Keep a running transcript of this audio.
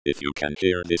If you can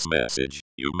hear this message,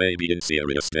 you may be in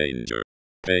serious danger.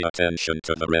 Pay attention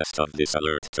to the rest of this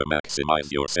alert to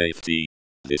maximize your safety.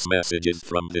 This message is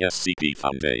from the SCP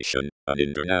Foundation, an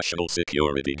international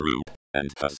security group,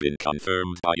 and has been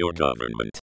confirmed by your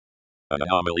government. An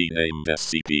anomaly named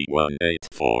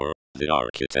SCP-184, the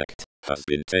architect, has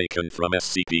been taken from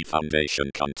SCP Foundation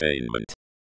containment.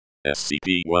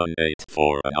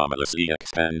 SCP-184 anomalously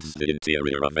expands the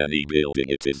interior of any building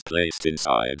it is placed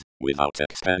inside, without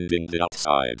expanding the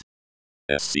outside.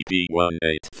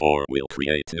 SCP-184 will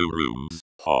create new rooms,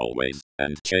 hallways,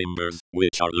 and chambers,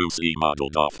 which are loosely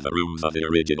modeled off the rooms of the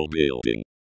original building.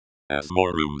 As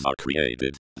more rooms are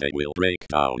created, they will break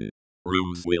down.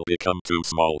 Rooms will become too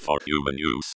small for human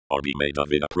use, or be made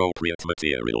of inappropriate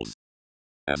materials.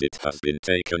 As it has been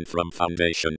taken from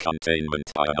Foundation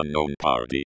containment by an unknown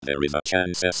party, there is a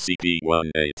chance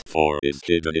SCP-184 is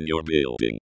hidden in your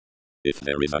building. If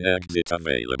there is an exit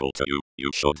available to you,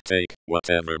 you should take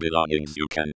whatever belongings you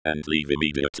can and leave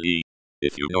immediately.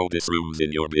 If you notice rooms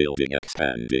in your building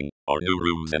expanding, or new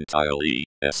rooms entirely,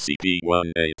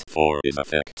 SCP-184 is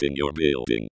affecting your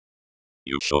building.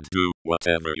 You should do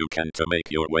whatever you can to make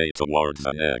your way towards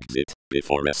an exit,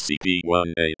 before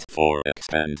SCP-184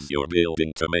 expands your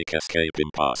building to make escape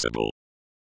impossible.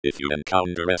 If you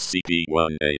encounter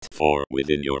SCP-184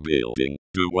 within your building,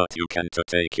 do what you can to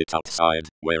take it outside,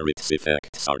 where its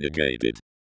effects are negated.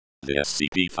 The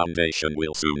SCP Foundation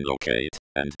will soon locate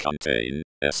and contain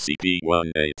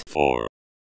SCP-184.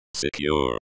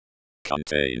 Secure.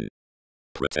 Contain.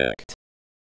 Protect.